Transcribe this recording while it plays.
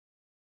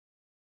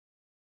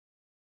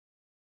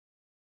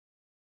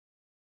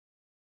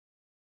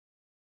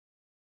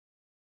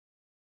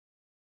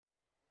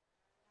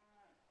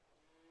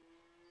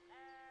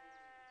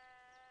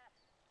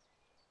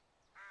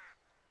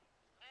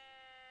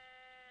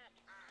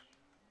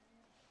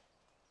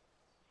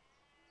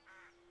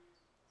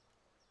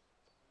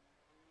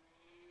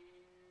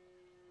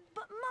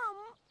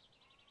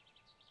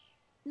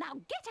Now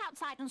get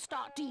outside and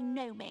start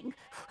denoming.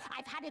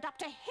 I've had it up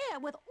to here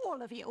with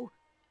all of you.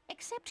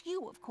 Except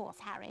you, of course,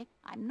 Harry.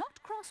 I'm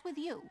not cross with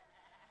you.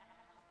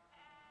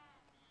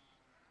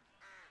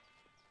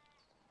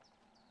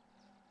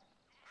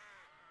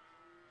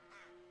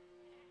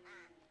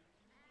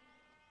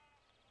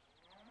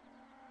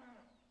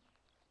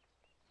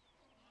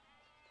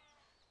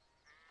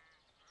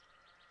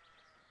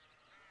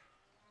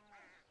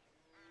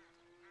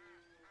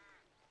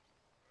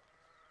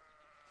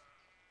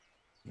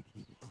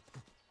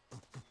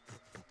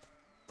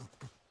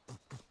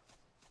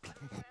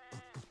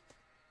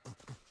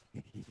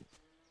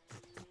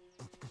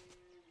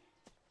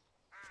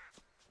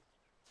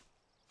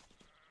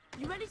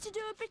 You ready to do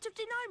a bit of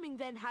denoming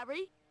then,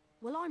 Harry?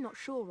 Well, I'm not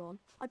sure, Ron.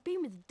 I've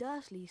been with the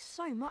Dursleys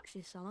so much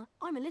this summer,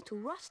 I'm a little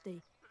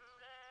rusty.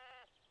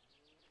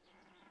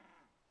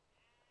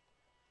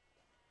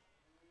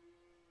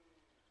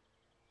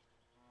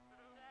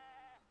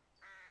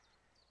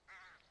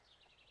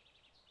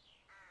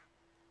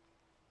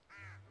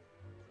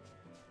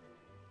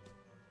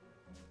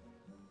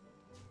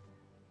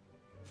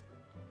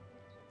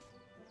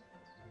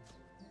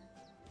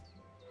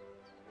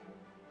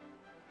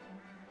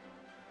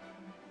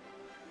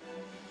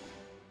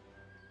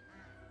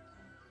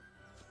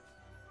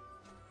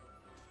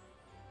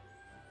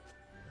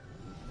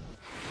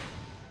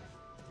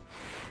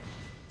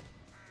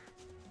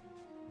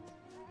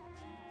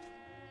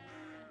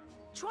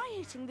 Try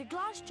hitting the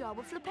glass jar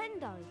with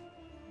Flipendo.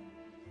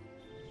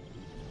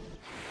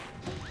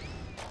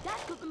 Dad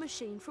got the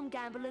machine from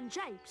Gamble and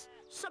Japes,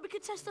 so we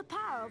could test the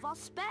power of our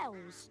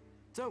spells.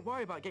 Don't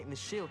worry about getting the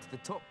shield to the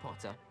top,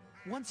 Potter.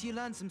 Once you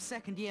learn some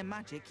second-year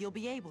magic, you'll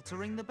be able to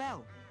ring the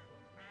bell.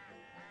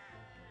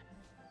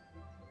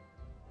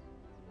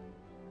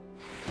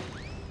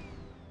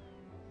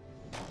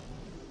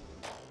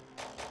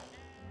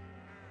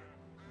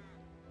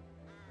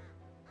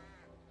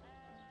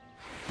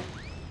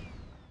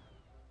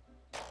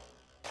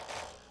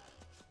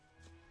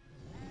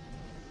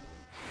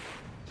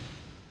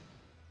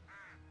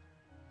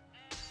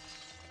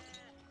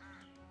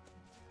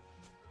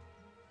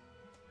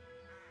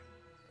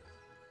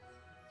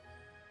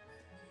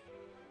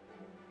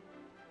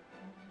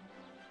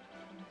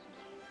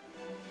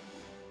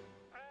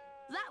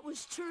 That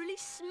was truly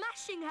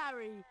smashing,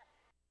 Harry!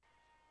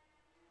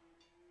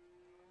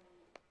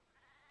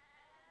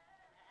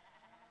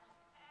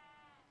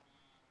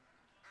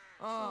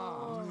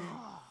 Oh.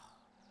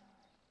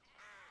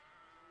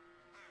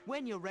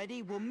 When you're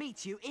ready, we'll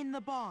meet you in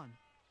the barn.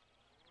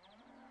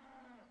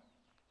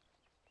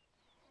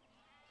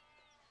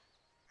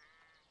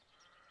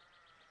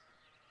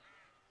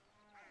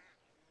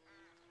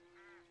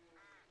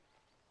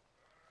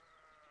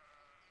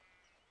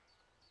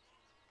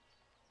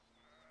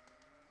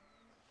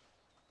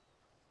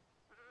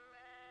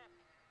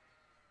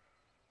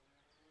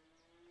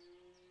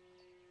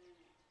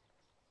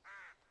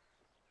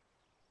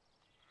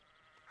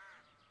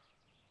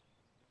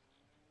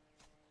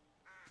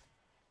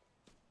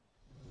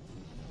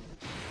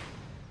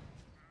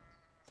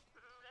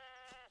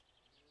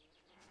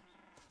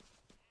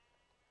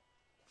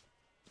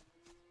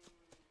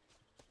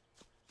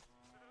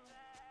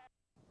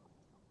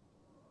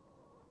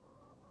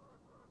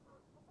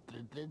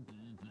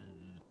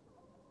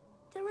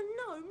 There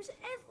are gnomes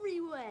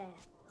everywhere!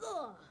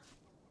 Ugh!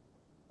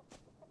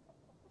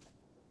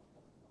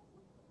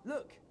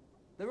 Look,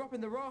 they're up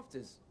in the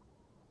rafters.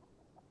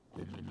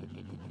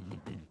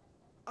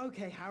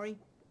 Okay, Harry.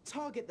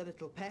 Target the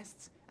little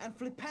pests and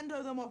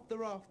Flipendo them off the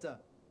rafter.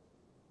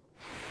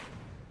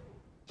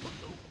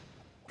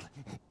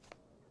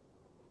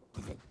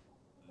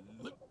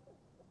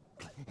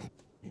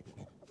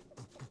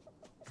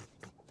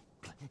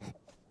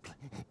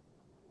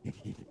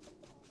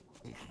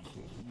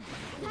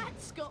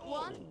 That's got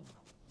one!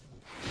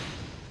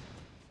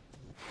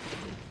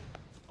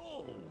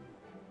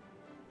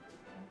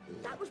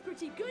 That was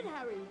pretty good,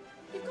 Harry.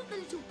 You've got the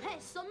little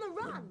pests on the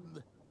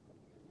run.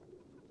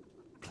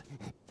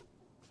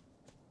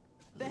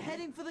 They're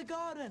heading for the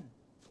garden.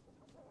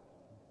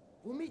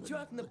 We'll meet you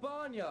out in the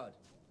barnyard.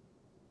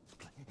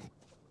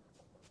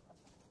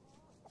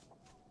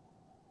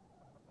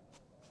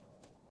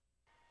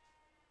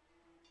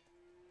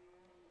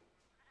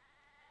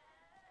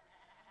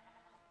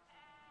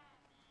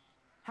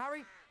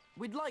 Harry,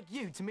 we'd like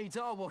you to meet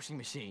our washing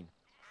machine.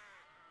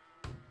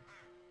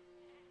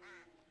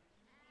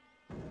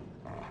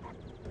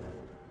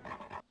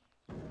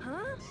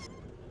 Huh?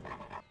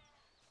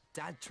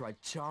 Dad tried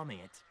charming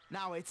it.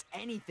 Now it's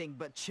anything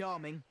but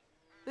charming.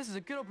 This is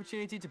a good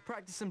opportunity to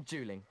practice some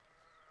dueling.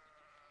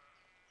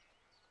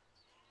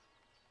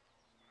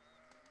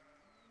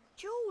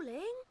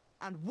 Dueling?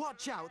 And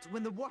watch out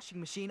when the washing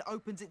machine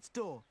opens its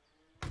door.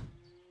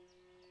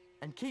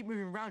 And keep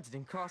moving around it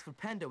and cast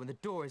Flipendo when the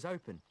door is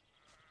open.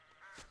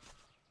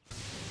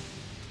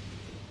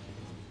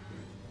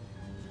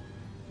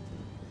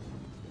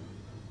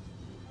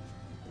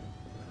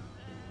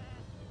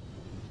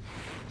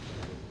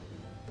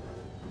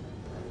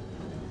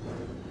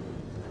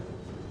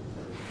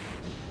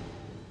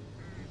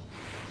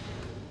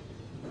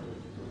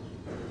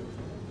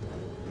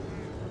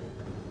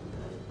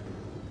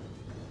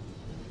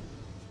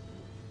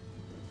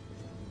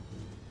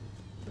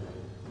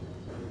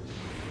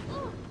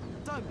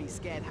 Don't be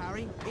scared,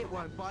 Harry. It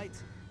won't bite.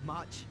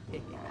 Much.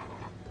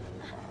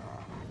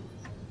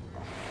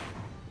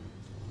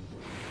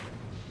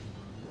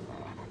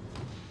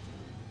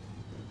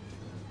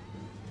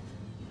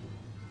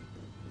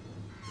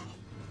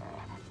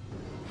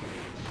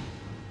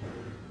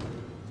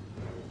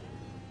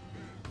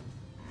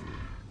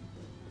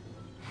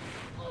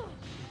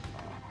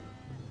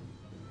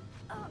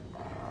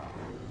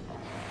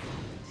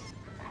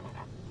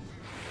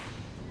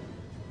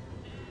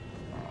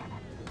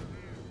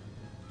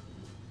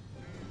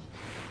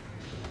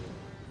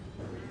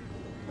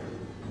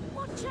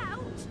 Watch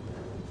out!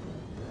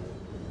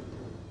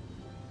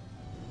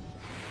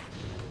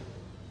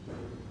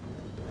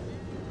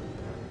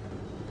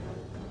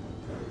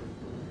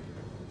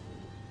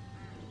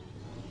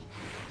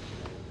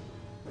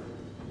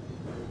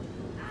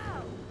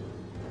 Ow!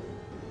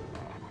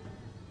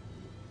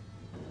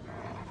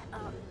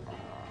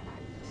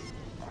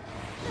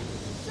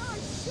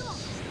 Nice shot!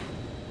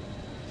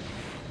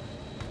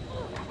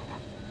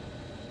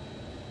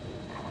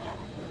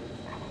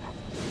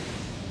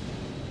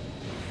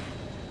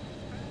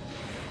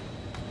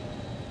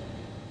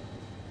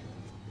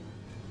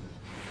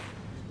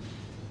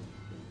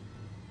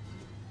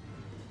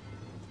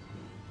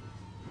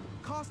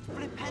 Cast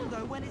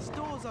Flipendo when its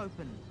door's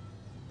open.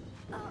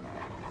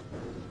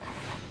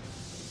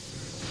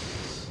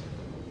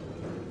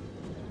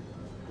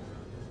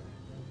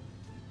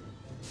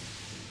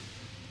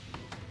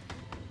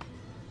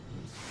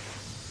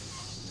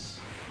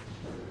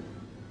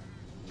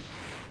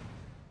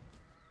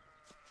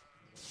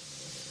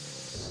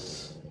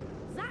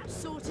 That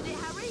sorted